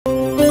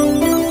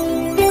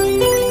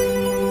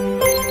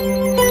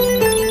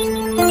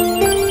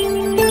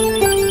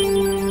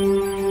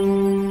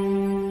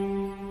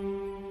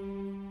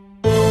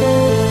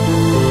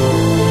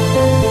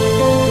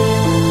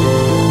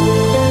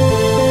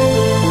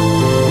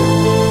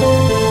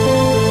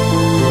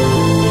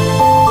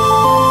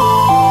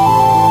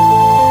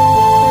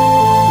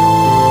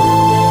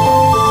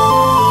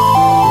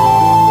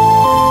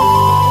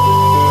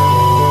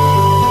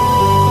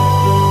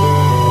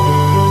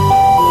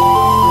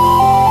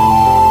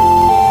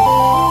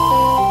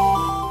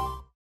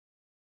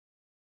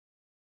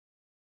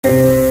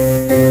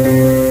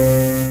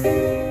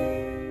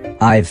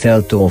I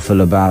felt awful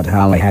about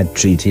how I had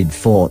treated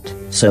Fort,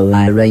 so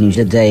I arranged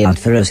a day out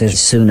for us as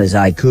soon as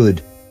I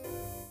could.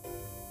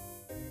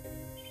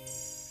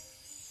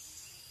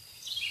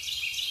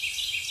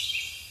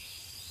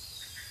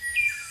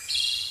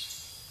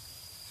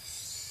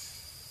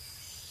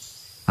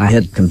 I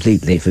had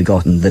completely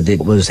forgotten that it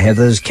was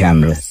Heather's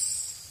camera.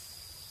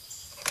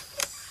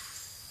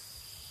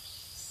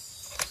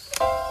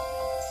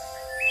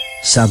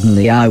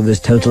 Suddenly I was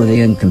totally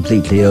and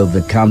completely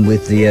overcome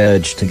with the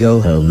urge to go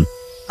home.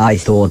 I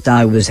thought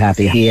I was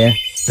happy here,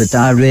 but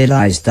I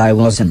realized I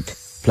wasn't.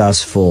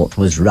 Plus Fort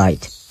was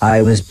right,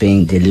 I was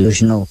being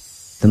delusional.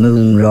 The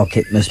moon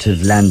rocket must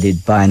have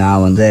landed by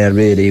now and there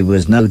really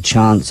was no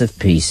chance of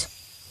peace.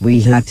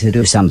 We had to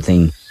do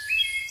something.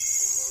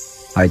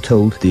 I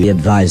told the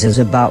advisors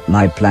about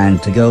my plan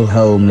to go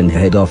home and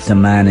head off the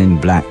Man in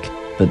Black,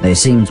 but they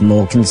seemed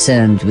more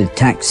concerned with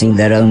taxing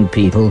their own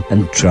people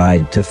and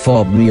tried to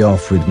fob me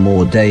off with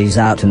more days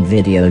out and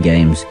video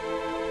games.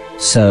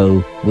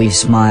 So, we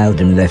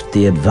smiled and left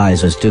the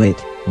advisors to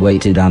it,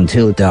 waited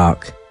until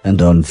dark, and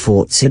on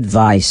Fort's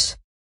advice,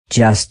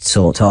 just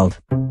sort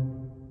of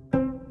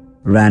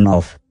ran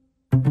off.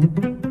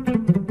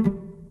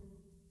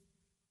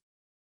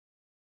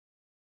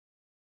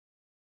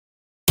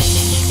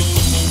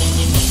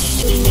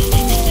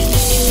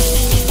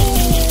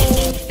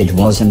 It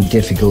wasn't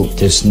difficult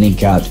to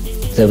sneak out.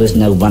 There was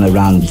no one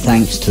around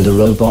thanks to the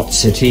Robot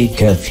City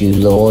curfew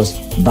laws,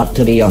 but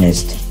to be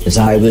honest, as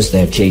I was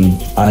their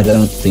king, I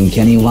don't think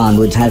anyone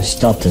would have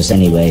stopped us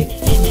anyway.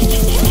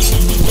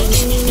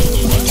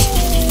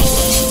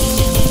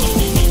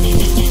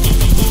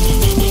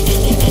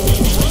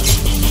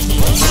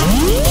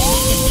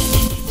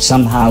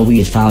 Somehow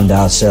we found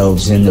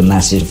ourselves in the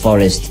massive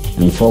forest,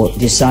 and Fort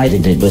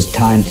decided it was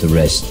time to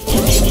rest.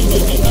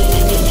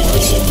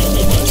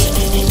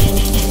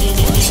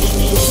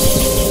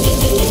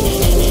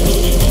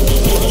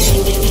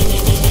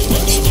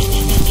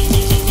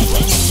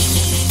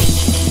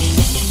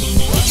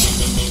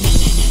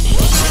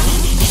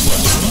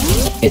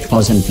 It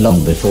wasn't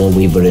long before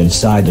we were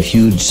inside a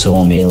huge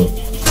sawmill.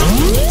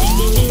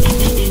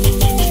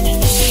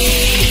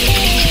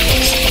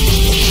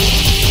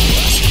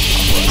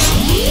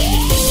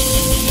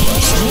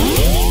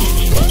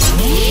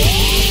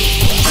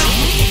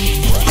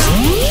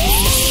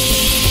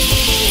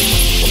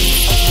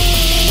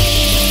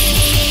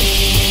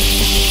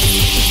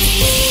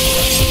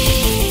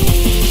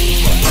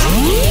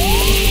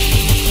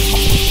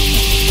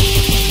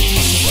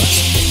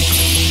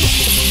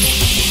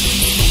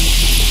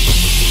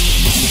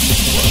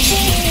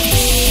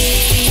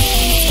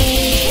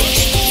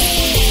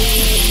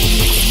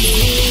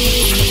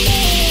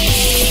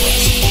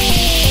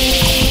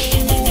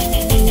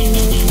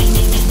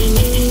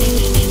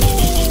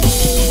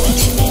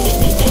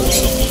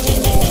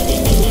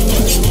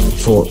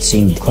 Fort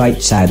seemed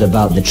quite sad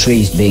about the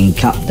trees being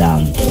cut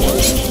down.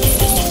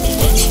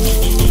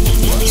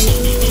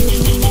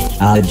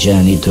 Our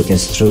journey took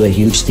us through a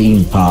huge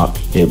theme park.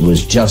 It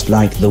was just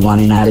like the one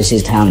in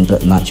Alice's town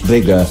but much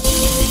bigger.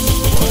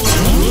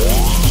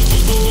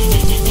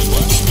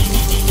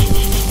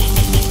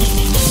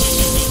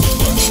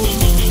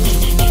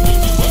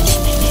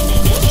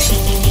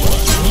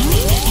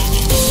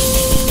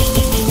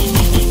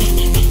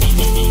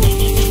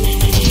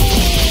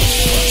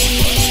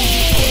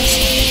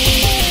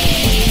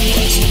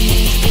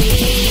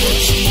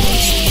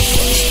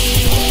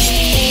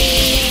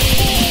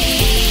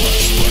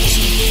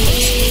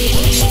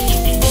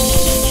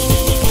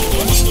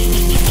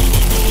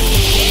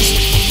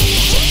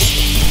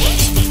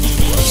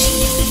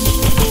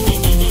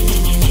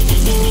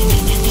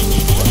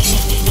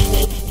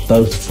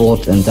 Both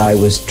Fort and I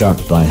were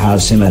struck by how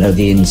similar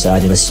the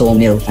inside of a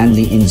sawmill and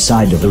the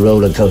inside of a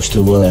roller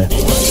coaster were.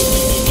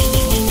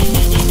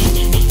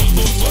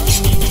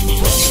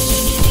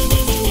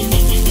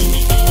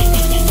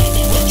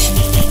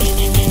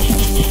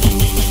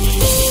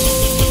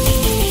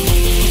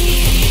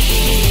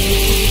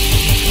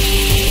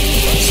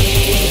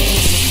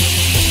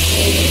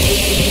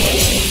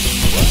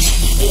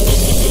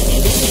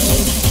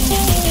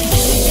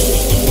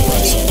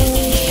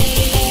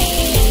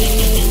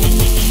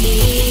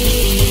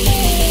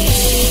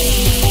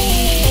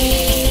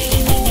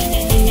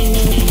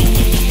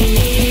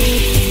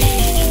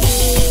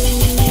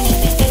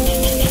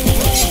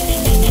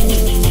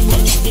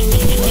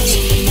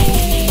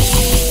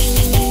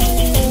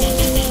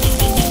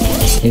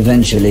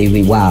 Eventually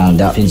we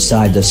wound up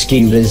inside the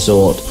ski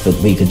resort, but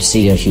we could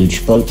see a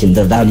huge boat in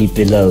the valley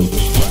below.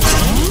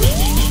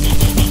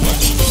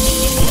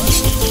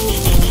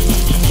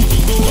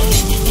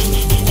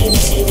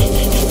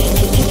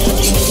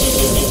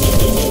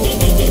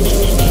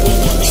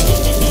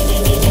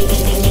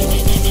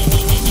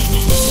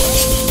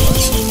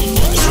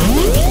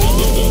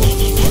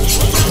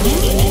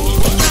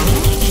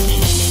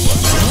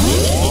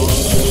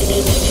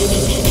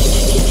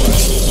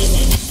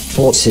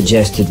 Fort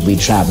suggested we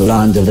travel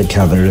under the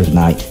cover of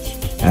night,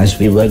 as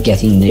we were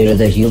getting nearer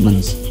the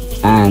humans,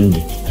 and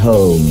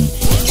home.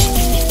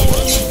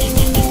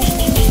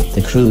 The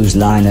The cruise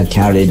liner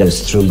carried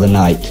us through the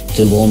night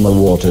to warmer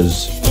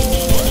waters.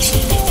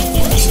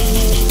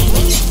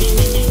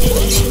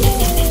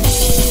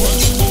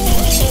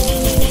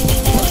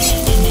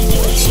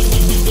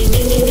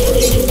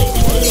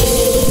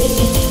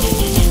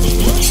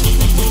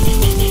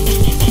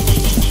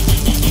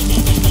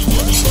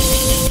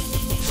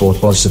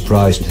 Fort was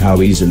surprised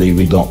how easily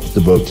we docked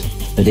the boat,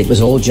 But it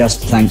was all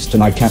just thanks to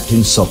my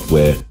captain's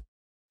software.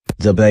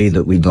 The bay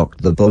that we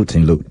docked the boat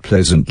in looked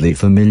pleasantly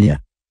familiar.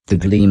 The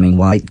gleaming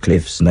white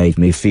cliffs made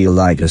me feel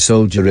like a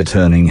soldier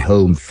returning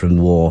home from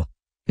war.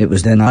 It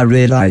was then I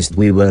realized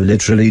we were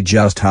literally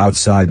just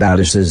outside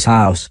Alice's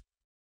house.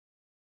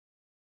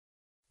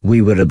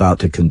 We were about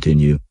to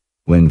continue,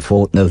 when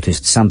Fort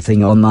noticed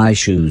something on my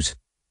shoes.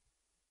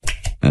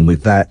 and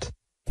with that,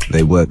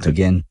 they worked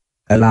again,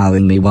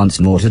 allowing me once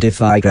more to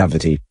defy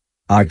gravity.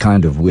 I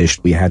kind of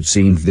wished we had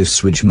seen this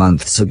switch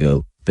months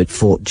ago, but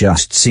Fort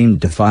just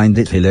seemed to find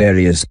it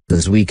hilarious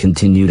as we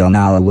continued on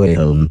our way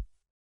home.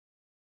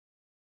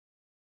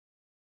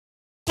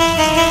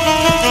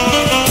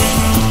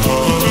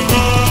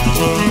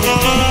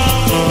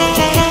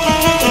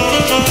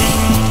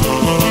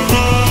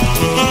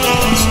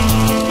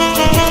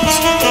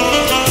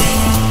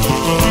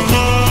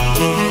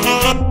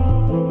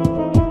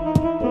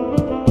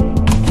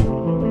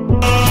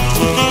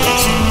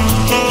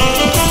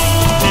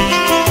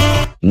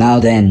 Now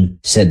then,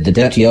 said the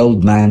dirty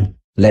old man,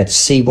 let's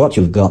see what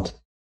you've got.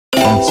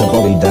 That's a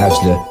body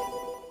dazzler.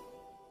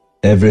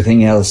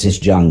 Everything else is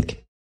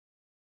junk.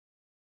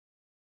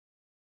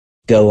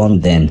 Go on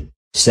then,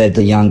 said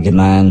the younger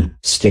man,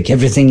 stick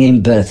everything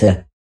in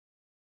Bertha.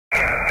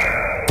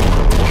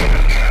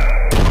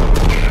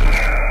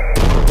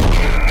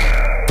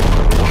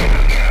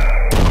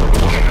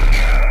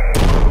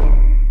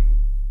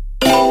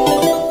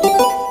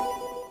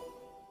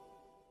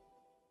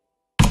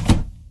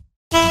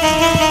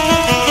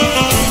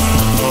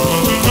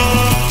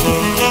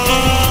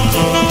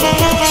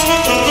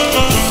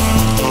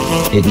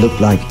 It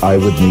looked like I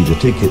would need a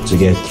ticket to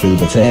get through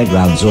the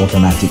fairground's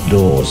automatic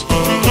doors.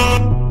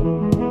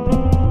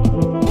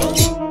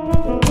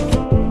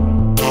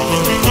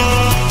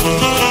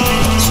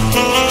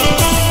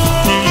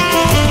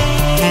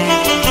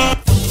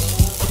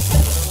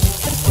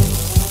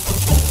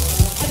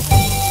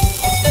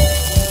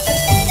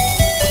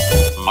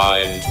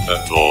 Mind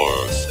the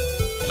doors.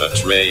 The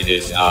train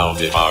is now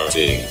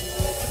departing.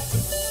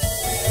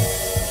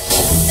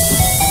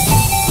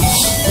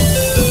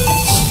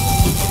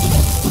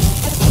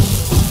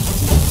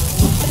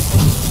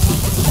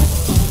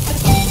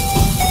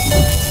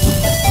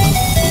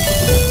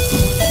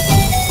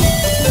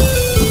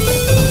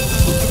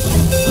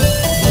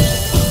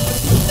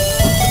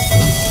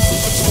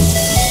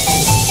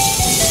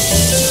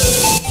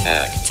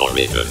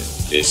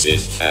 This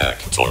is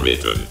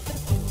Factoridon.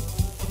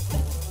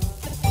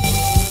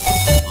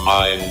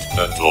 Mind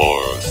the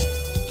doors.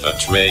 The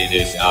train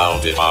is now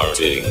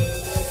departing.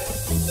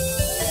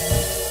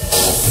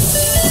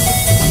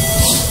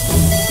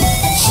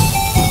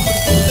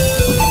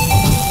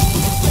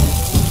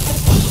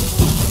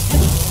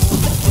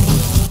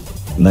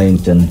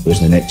 Mainton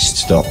was the next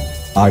stop.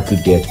 I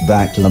could get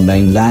back to the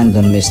mainland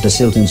and Mr.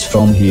 Silton's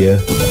from here.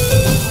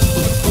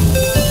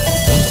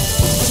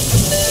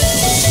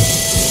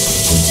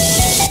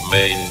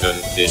 Mainton,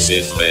 this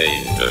is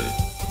Mainton.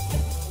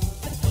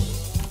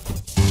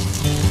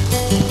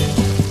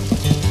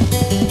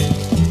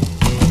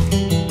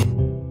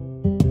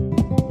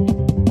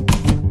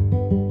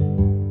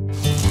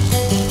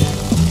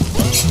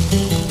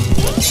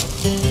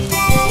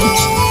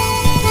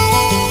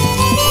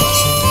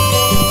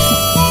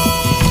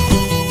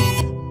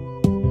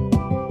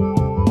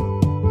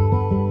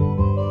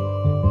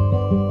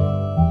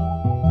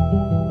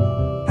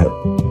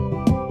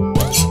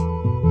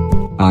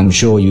 I'm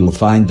sure you'll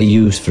find the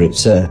use for it,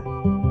 sir.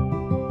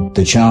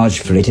 The charge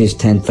for it is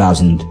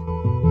 10,000.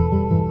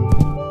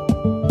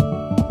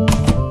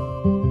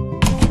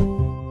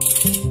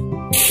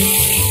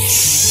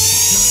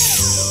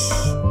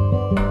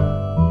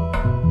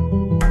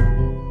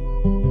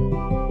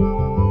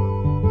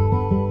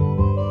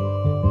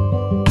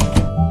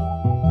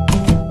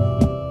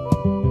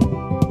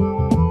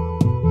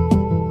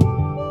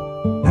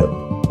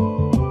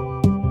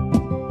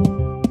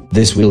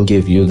 This will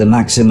give you the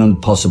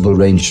maximum possible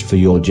range for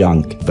your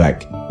junk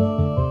vac.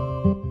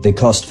 The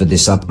cost for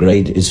this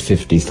upgrade is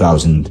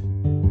 50,000.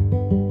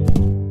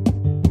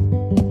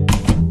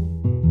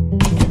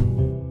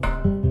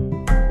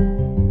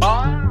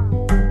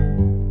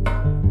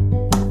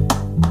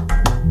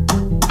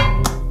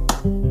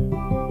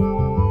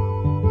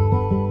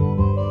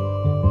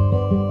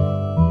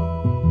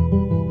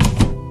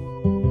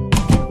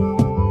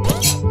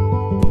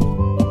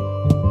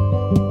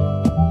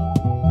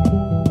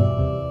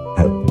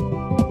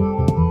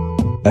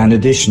 An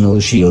additional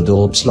shield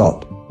orb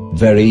slot.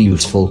 Very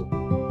useful.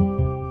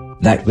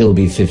 That will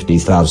be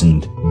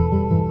 50,000.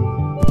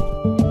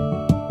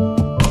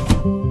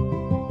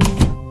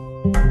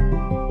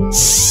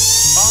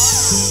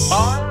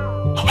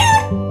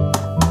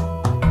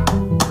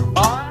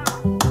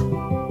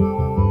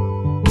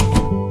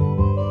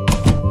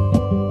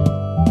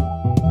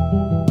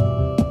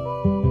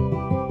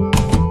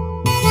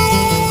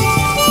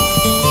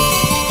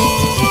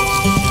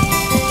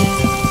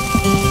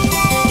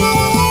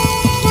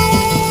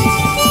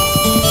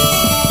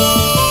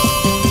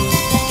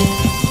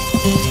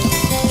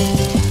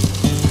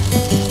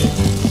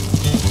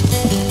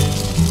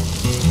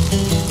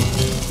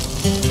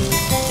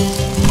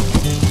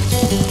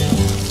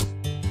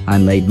 I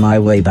made my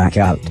way back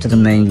out to the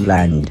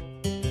mainland.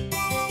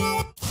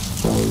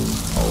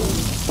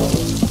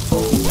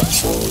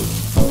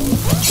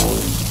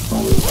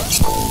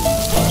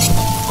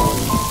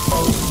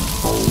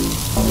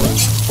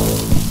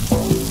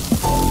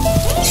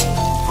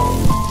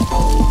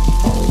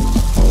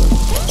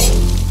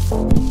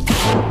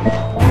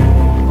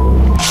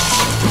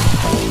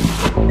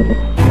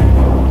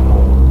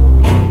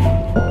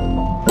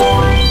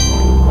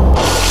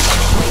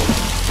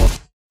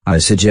 I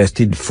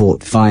suggested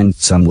Fort find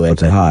somewhere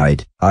to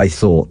hide. I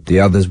thought the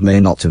others may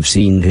not have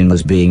seen him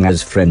as being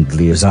as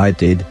friendly as I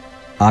did.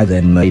 I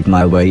then made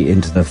my way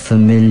into the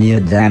familiar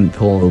damp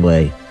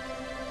hallway.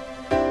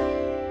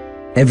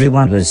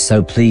 Everyone was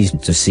so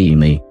pleased to see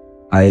me.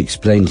 I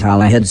explained how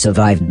I had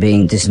survived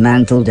being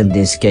dismantled and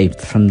escaped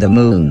from the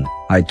moon.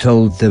 I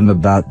told them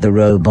about the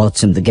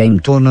robots and the game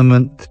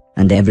tournament,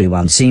 and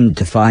everyone seemed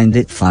to find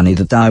it funny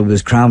that I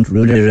was crowned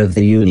ruler of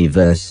the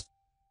universe.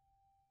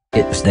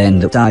 It was then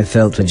that I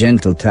felt a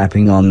gentle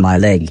tapping on my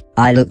leg.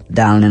 I looked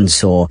down and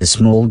saw a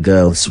small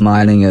girl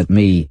smiling at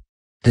me.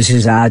 "This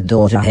is our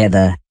daughter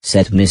Heather,"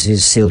 said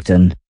Mrs.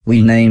 Silton.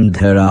 "We named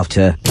her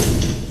after..."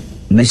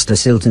 Mr.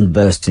 Silton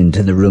burst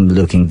into the room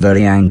looking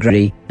very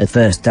angry. At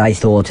first I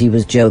thought he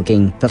was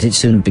joking, but it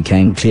soon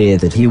became clear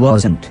that he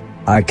wasn't.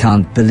 "I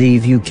can't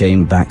believe you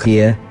came back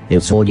here.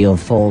 It's all your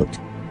fault.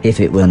 If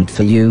it weren't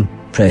for you,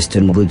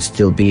 Preston would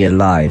still be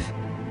alive."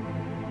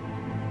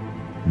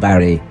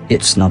 "Barry,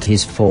 it's not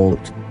his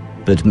fault."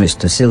 But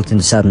Mr. Silton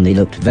suddenly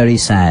looked very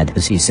sad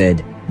as he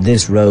said,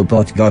 "This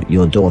robot got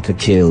your daughter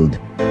killed."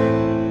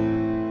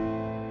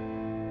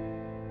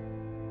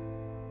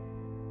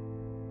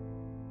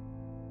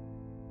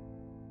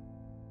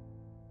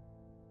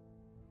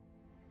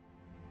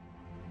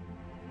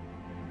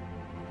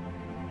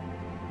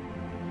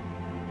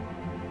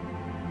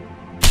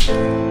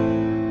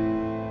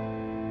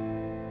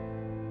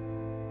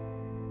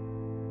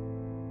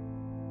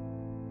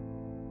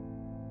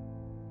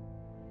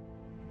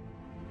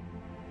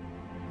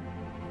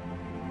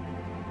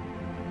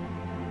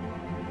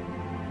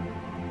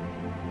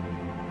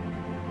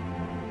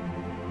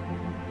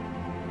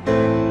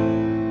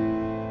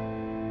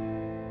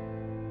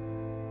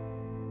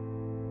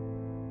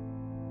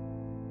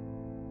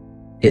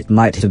 It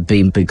might have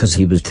been because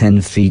he was 10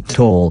 feet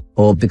tall,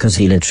 or because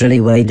he literally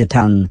weighed a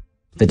ton,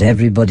 but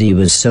everybody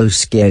was so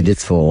scared it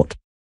thought.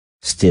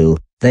 Still,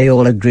 they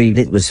all agreed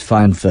it was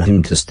fine for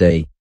him to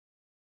stay.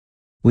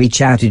 We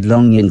chatted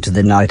long into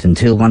the night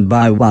until one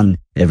by one,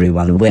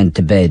 everyone went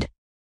to bed.